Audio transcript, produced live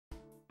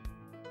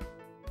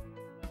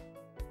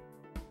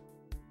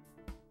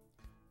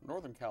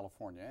Northern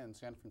California, and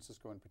San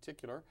Francisco in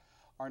particular,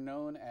 are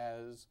known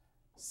as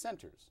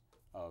centers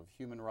of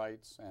human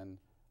rights and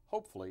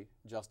hopefully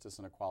justice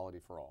and equality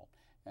for all.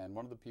 And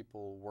one of the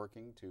people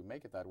working to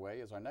make it that way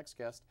is our next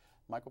guest,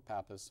 Michael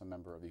Pappas, a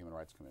member of the Human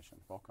Rights Commission.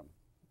 Welcome.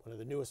 One of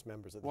the newest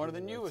members of the One of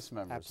the newest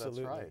members,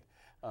 Absolutely. That's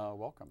right.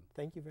 Welcome.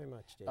 Thank you very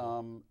much, David.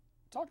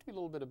 Talk to me a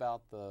little bit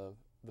about the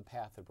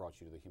path that brought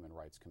you to the Human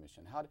Rights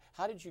Commission.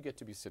 How did you get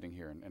to be sitting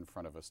here in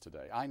front of us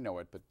today? I know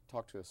it, but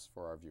talk to us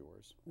for our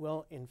viewers.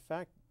 Well, in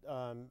fact,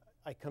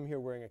 I come here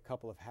wearing a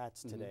couple of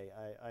hats today.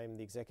 I'm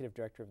the executive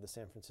director of the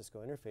San Francisco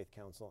Interfaith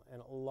Council,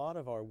 and a lot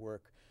of our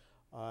work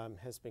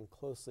has been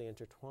closely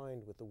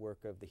intertwined with the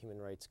work of the Human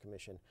Rights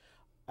Commission.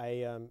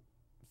 I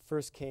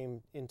first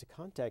came into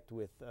contact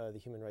with the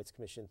Human Rights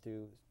Commission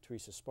through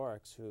Teresa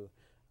Sparks, who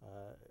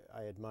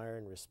I admire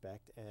and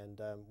respect, and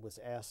was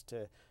asked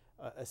to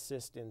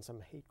assist in some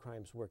hate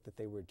crimes work that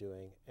they were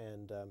doing.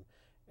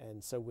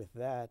 And so with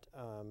that,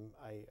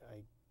 I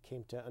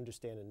came to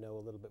understand and know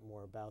a little bit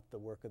more about the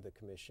work of the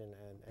Commission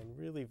and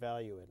really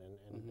value it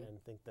and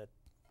think that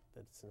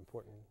it's an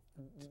important...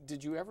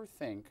 Did you ever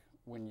think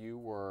when you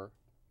were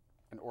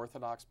an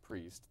Orthodox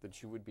priest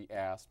that you would be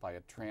asked by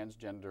a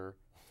transgender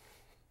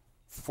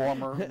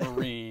former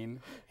Marine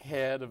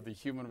head of the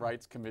Human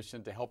Rights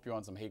Commission to help you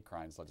on some hate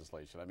crimes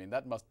legislation? I mean,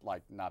 that must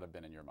not have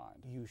been in your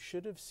mind. You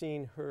should have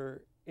seen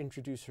her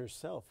introduce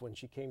herself when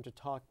she came to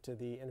talk to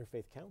the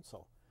Interfaith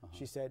Council.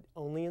 She said,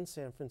 only in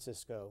San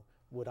Francisco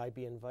would I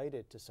be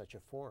invited to such a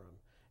forum.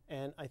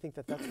 And I think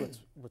that that's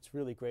what's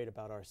really great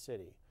about our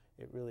city.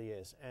 It really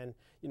is. And,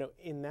 you know,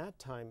 in that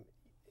time,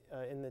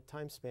 in the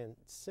time span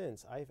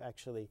since, I've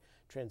actually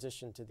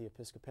transitioned to the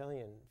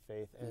Episcopalian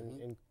faith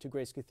and to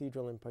Grace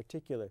Cathedral in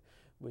particular,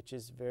 which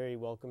is very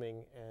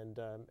welcoming and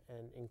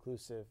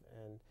inclusive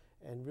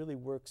and really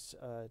works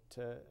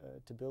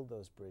to build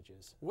those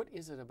bridges. What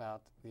is it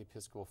about the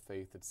Episcopal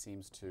faith that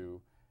seems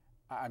to...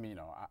 I mean, you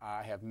know,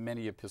 I have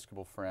many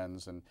Episcopal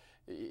friends, and,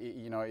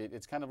 you know,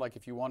 it's kind of like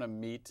if you want to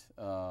meet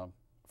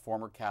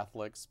former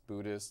Catholics,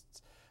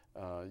 Buddhists,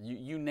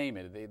 you name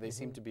it, they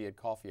seem to be at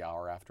coffee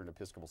hour after an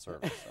Episcopal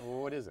service.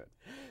 What is it?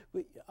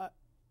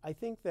 I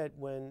think that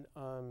when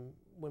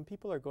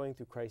people are going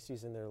through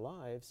crises in their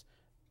lives,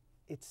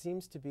 it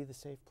seems to be the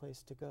safe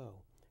place to go.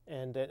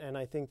 And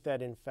I think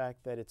that, in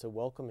fact, that it's a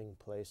welcoming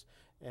place.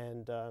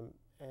 And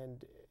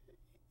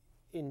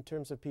in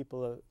terms of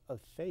people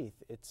of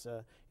faith, it's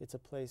a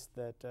place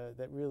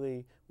that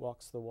really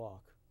walks the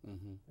walk.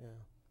 Yeah.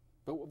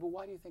 But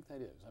why do you think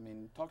that is? I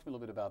mean, talk to me a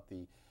little bit about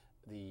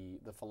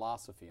the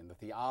philosophy and the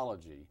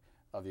theology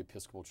of the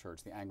Episcopal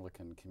Church, the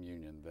Anglican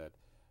Communion, that,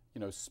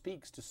 you know,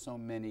 speaks to so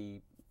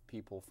many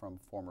people from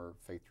former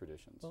faith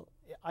traditions. Well,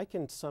 I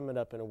can sum it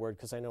up in a word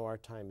because I know our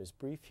time is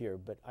brief here,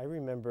 but I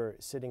remember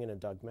sitting in a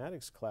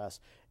dogmatics class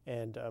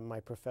and my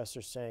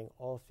professor saying,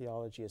 all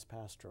theology is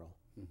pastoral.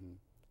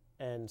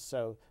 And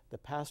so the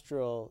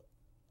pastoral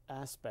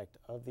aspect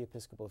of the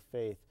Episcopal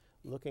faith,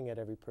 looking at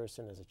every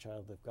person as a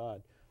child of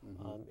God,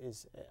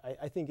 is,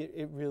 I think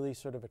it really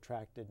sort of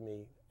attracted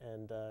me,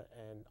 and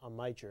on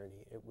my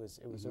journey, it was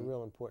a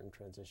real important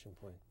transition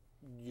point.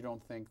 You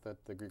don't think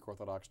that the Greek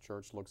Orthodox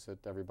Church looks at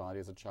everybody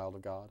as a child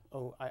of God?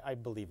 Oh, I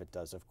believe it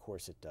does. Of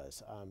course it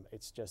does.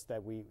 It's just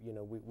that we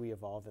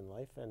evolve in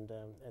life, and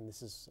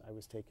this is, I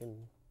was taken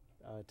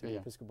to the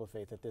Episcopal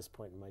faith at this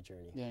point in my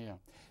journey.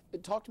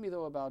 Talk to me,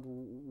 though, about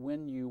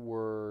when you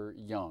were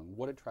young.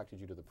 What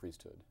attracted you to the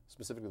priesthood,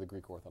 specifically the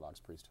Greek Orthodox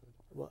priesthood?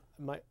 Well,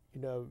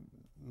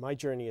 my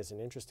journey is an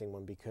interesting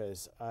one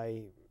because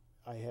I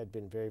had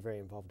been very, very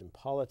involved in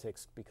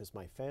politics because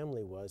my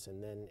family was,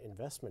 and then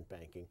investment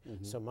banking.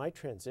 So my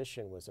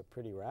transition was a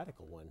pretty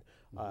radical one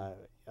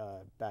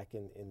back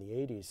in the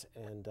 80s.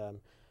 And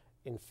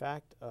in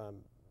fact,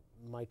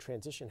 my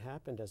transition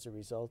happened as a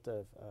result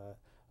of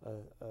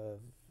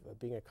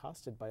being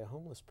accosted by a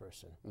homeless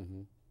person.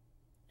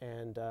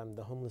 And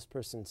the homeless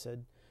person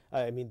said,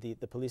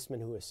 the policeman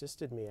who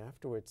assisted me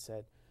afterwards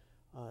said,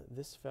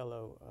 this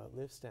fellow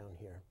lives down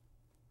here,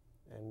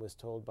 and was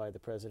told by the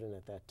president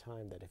at that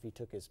time that if he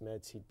took his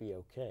meds, he'd be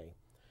okay.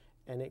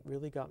 And it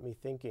really got me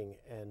thinking.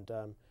 And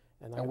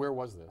where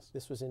was this?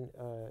 This was in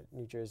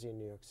New Jersey and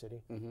New York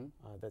City.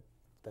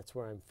 That's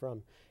where I'm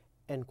from.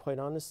 And quite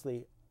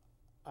honestly,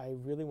 I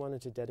really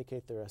wanted to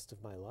dedicate the rest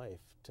of my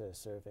life to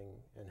serving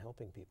and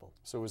helping people.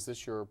 So was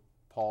this your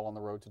Paul on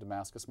the road to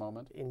Damascus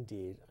moment?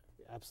 Indeed.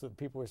 Absolutely.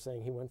 People were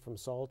saying he went from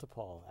Saul to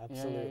Paul.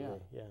 Absolutely.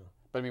 Yeah.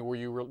 But I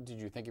mean, did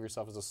you think of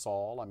yourself as a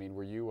Saul? I mean,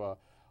 were you a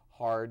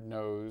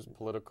hard-nosed,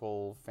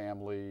 political,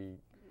 family,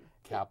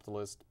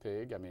 capitalist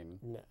pig? I mean...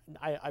 No,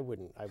 I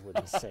wouldn't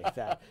say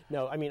that.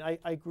 No, I mean,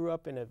 I grew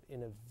up in a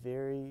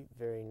very,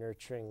 very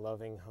nurturing,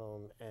 loving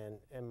home,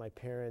 and my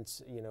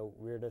parents, you know,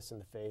 reared us in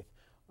the faith.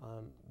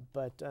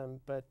 But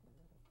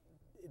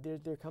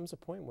there comes a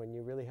point when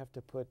you really have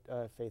to put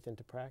faith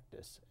into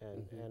practice,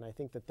 and I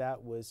think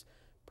that was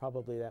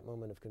probably that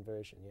moment of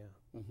conversion.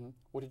 Yeah.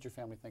 What did your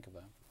family think of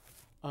that?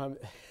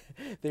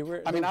 They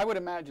were. I mean, I would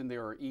imagine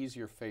there are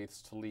easier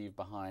faiths to leave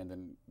behind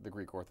than the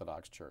Greek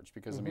Orthodox Church,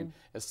 because I mean,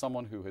 as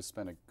someone who has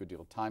spent a good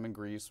deal of time in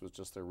Greece, was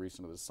just there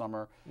recently this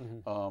summer,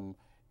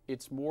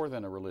 it's more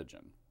than a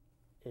religion.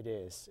 It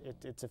is.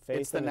 It's a faith.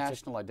 It's the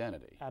national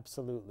identity.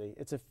 Absolutely.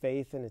 It's a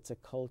faith and it's a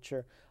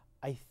culture.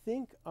 I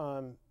think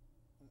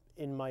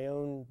in my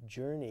own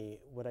journey,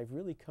 what I've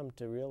really come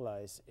to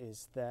realize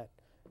is that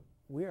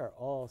we are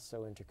all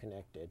so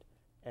interconnected.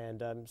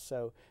 And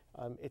so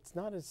it's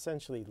not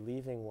essentially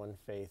leaving one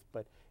faith,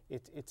 but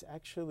it's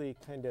actually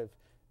kind of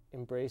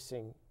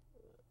embracing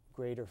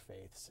greater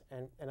faiths.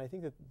 And I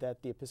think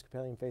that the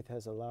Episcopalian faith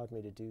has allowed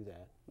me to do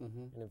that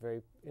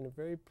in a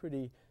very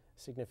pretty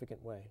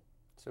significant way.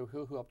 So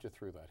who helped you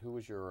through that? Who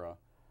was your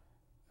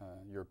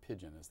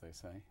pigeon, as they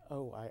say?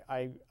 Oh,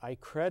 I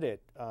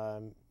credit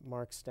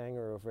Mark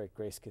Stanger over at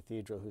Grace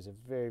Cathedral, who's a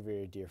very,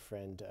 very dear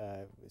friend,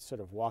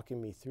 sort of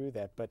walking me through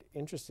that. But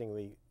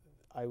interestingly,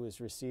 I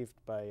was received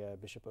by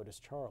Bishop Otis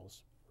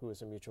Charles, who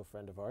is a mutual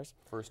friend of ours.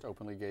 First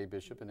openly gay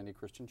bishop in any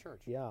Christian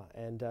church. Yeah,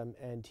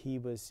 and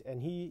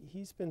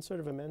he's been sort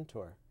of a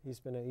mentor. He's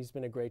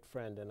been a great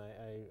friend, and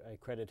I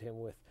credit him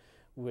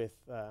with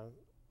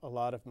a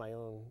lot of my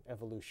own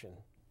evolution,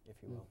 if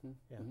you will.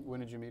 Yeah. When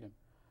did you meet him?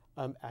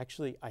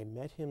 Actually, I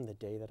met him the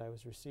day that I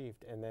was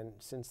received, and then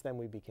since then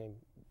we became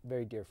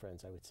very dear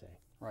friends, I would say.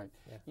 Right.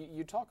 Yeah.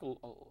 You talk,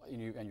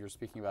 and you're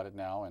speaking about it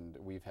now, and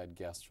we've had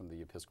guests from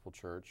the Episcopal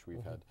Church,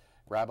 we've had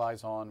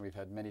rabbis on, we've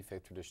had many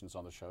faith traditions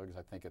on the show, because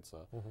I think it's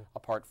a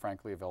part,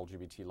 frankly, of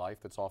LGBT life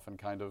that's often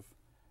kind of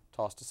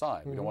tossed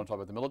aside. We don't want to talk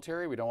about the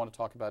military, we don't want to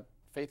talk about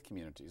faith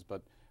communities,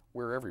 but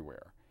we're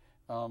everywhere.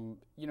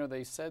 You know,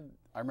 they said,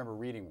 I remember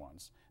reading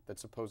once, that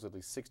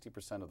supposedly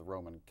 60% of the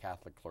Roman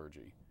Catholic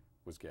clergy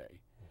was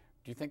gay.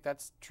 Do you think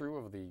that's true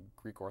of the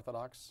Greek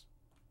Orthodox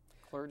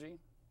clergy?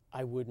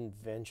 I wouldn't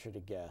venture to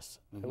guess.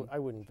 I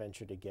wouldn't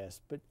venture to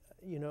guess. But,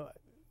 you know,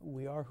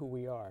 we are who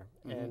we are,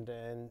 and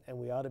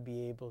we ought to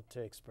be able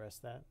to express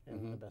that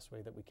in the best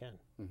way that we can.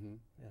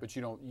 Yeah. But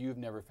you've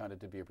never found it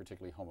to be a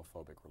particularly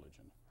homophobic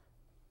religion?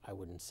 I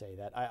wouldn't say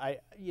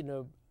that. You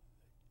know,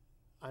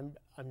 I'm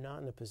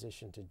not in a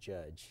position to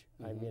judge.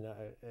 I mean,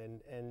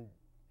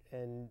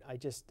 and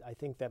I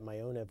think that my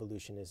own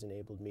evolution has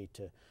enabled me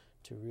to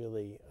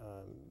really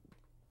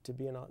to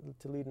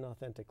lead an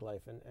authentic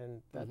life,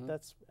 and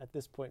that's at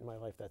this point in my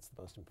life, that's the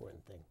most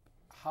important thing.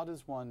 How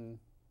does one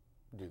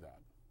do that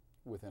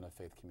within a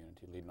faith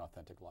community, lead an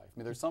authentic life? I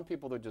mean, there's some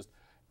people that just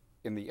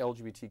in the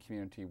LGBT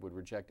community would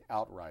reject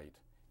outright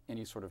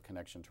any sort of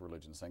connection to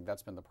religion, saying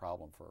that's been the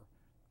problem for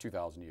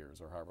 2,000 years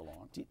or however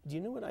long. Do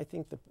you know what I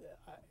think?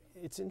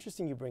 It's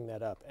interesting you bring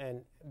that up,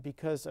 and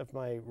because of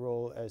my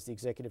role as the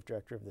executive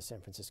director of the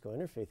San Francisco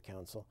Interfaith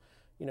Council,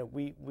 you know,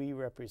 we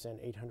represent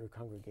 800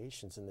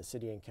 congregations in the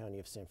city and county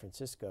of San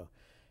Francisco,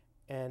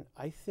 and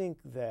I think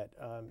that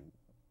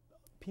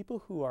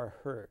people who are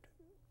hurt,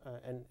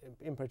 and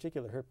in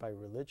particular hurt by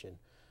religion,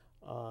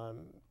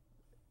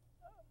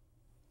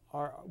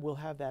 will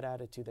have that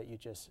attitude that you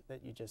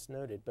just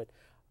noted. But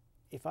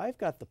if I've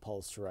got the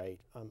pulse right,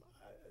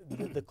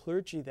 the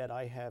clergy that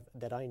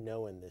I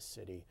know in this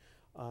city,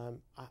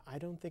 I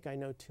don't think I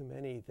know too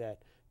many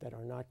that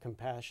are not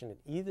compassionate,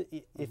 either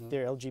if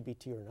they're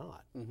LGBT or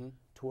not,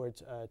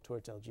 towards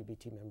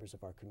LGBT members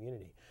of our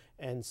community.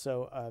 And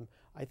so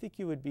I think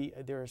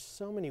there are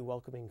so many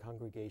welcoming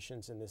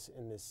congregations in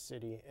this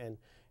city, and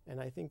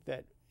I think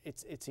that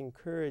it's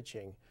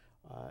encouraging.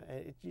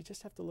 You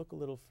just have to look a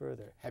little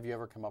further. Have you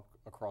ever come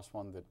across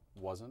one that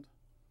wasn't?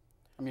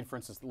 I mean, for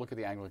instance, look at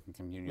the Anglican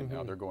Communion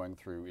now. They're going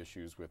through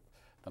issues with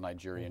the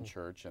Nigerian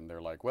church, and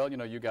they're like, well, you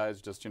know, you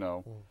guys just, you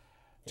know,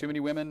 too many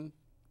women,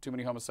 too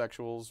many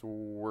homosexuals,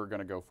 we're going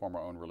to go form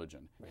our own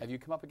religion. Right. Have you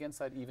come up against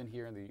that even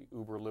here in the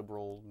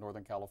uber-liberal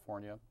Northern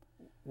California?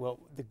 Well,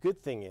 the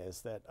good thing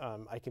is that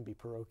I can be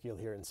parochial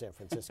here in San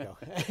Francisco,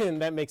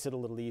 and that makes it a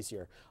little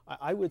easier.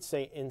 I would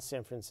say in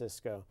San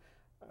Francisco,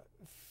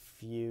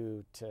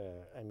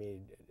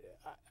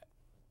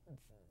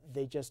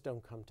 they just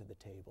don't come to the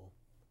table.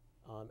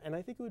 And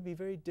I think it would be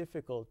very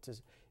difficult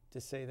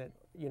to say that,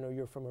 you know,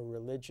 you're from a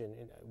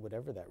religion,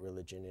 whatever that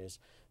religion is,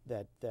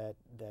 that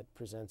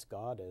presents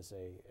God as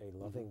a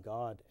loving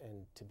God,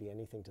 and to be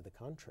anything to the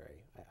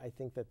contrary. I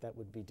think that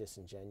would be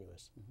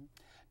disingenuous.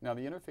 Now,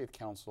 the Interfaith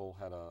Council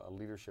had a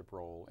leadership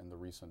role in the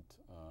recent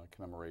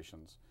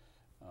commemorations,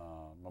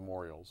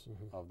 memorials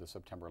of the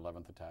September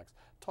 11th attacks.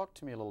 Talk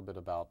to me a little bit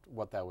about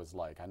what that was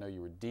like. I know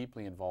you were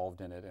deeply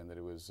involved in it, and that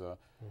it was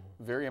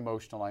very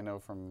emotional. I know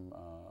from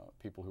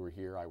people who were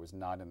here. I was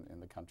not in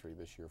the country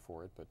this year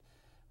for it, but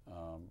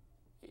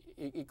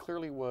it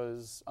clearly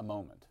was a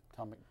moment.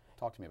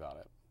 Talk to me about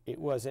it. It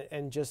was,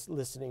 and just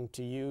listening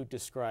to you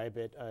describe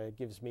it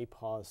gives me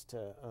pause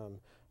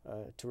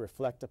to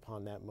reflect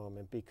upon that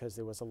moment, because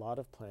there was a lot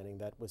of planning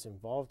that was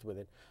involved with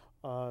it.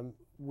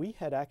 We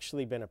had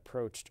actually been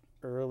approached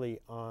early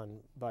on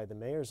by the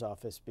mayor's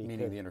office, meaning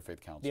the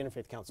Interfaith Council. The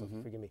Interfaith Council,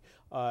 forgive me,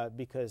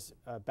 because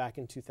back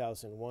in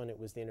 2001, it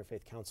was the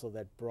Interfaith Council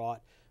that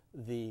brought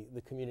the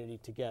community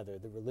together,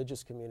 the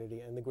religious community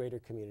and the greater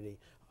community,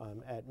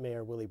 at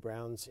Mayor Willie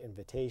Brown's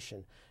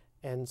invitation.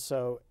 And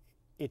so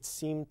it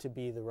seemed to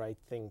be the right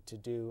thing to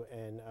do,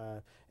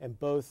 and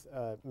both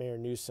Mayor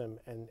Newsom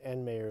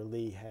and Mayor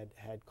Lee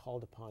had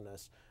called upon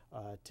us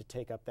to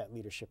take up that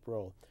leadership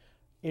role.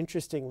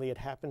 Interestingly, it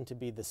happened to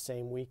be the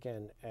same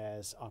weekend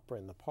as Opera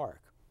in the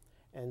Park.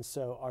 And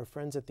so our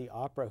friends at the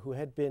Opera, who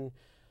had been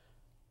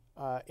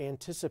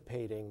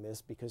anticipating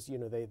this, because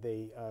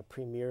they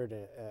premiered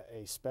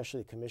a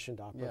specially commissioned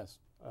opera, Yes.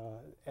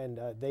 And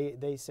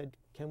they said,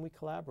 "Can we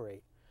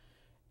collaborate?"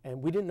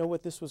 And we didn't know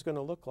what this was going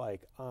to look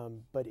like,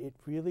 but it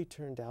really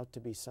turned out to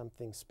be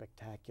something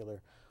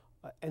spectacular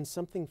and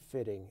something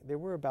fitting. There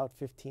were about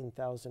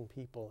 15,000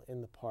 people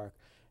in the park,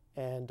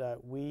 and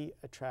we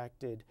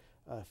attracted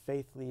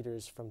faith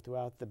leaders from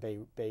throughout the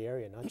Bay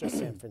Area, not just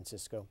San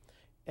Francisco.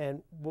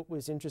 And what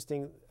was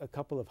interesting, a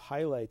couple of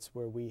highlights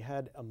where we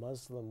had a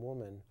Muslim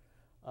woman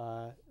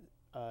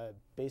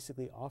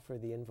basically offer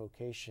the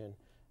invocation,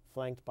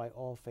 flanked by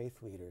all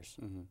faith leaders.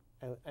 Mm-hmm.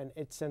 And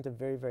it sent a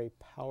very, very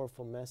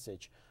powerful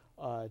message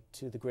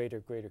to the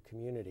greater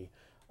community.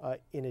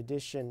 In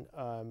addition,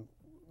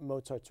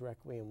 Mozart's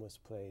Requiem was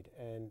played,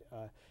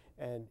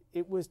 and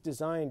it was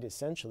designed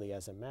essentially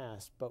as a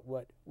mass, but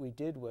what we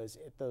did was,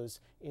 at those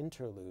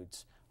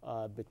interludes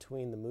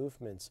between the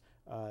movements,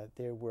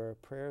 there were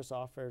prayers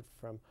offered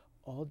from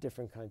all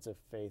different kinds of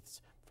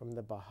faiths, from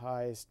the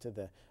Baha'is to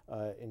the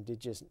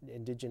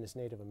indigenous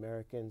Native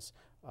Americans,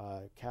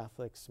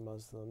 Catholics,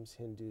 Muslims,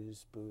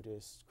 Hindus,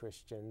 Buddhists,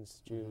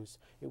 Christians, Jews.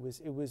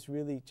 Mm-hmm. It was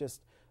really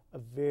just a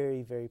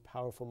very, very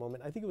powerful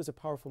moment. I think it was a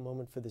powerful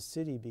moment for the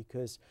city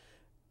because,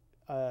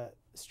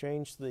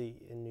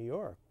 strangely, in New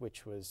York,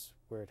 which was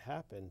where it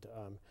happened,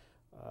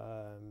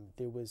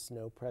 there was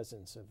no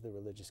presence of the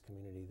religious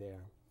community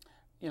there.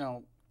 You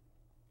know,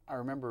 I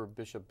remember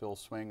Bishop Bill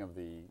Swing of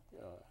the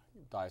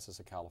Diocese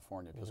of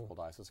California, Episcopal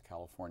Mm-hmm. Diocese of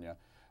California,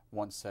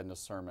 once said in a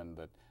sermon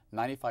that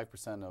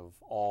 95% of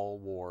all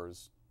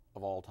wars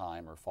of all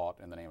time are fought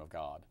in the name of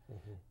God.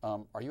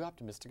 Mm-hmm. Are you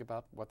optimistic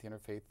about what the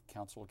Interfaith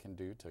Council can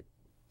do to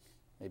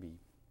maybe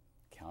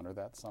counter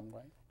that some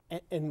way?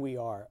 And we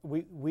are.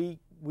 We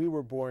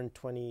were born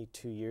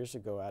 22 years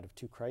ago out of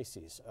two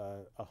crises.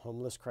 A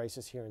homeless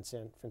crisis here in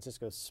San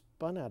Francisco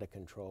spun out of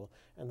control,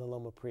 and the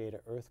Loma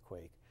Prieta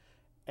earthquake.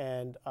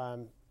 And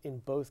in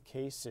both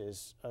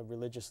cases,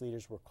 religious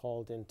leaders were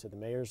called into the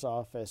mayor's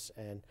office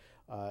and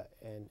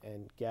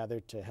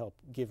gathered to help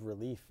give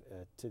relief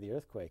to the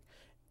earthquake.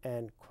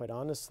 And quite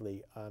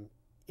honestly,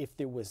 if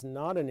there was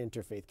not an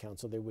interfaith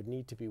council, there would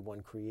need to be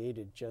one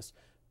created, just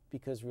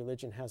because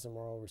religion has a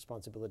moral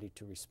responsibility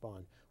to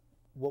respond.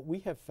 What we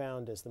have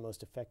found as the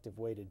most effective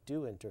way to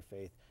do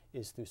interfaith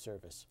is through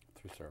service.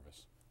 Through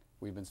service.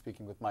 We've been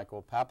speaking with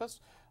Michael Pappas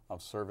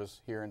of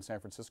Service here in San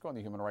Francisco on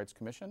the Human Rights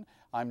Commission.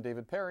 I'm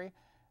David Perry.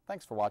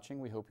 Thanks for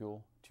watching. We hope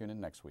you'll tune in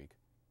next week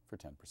for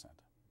 10%.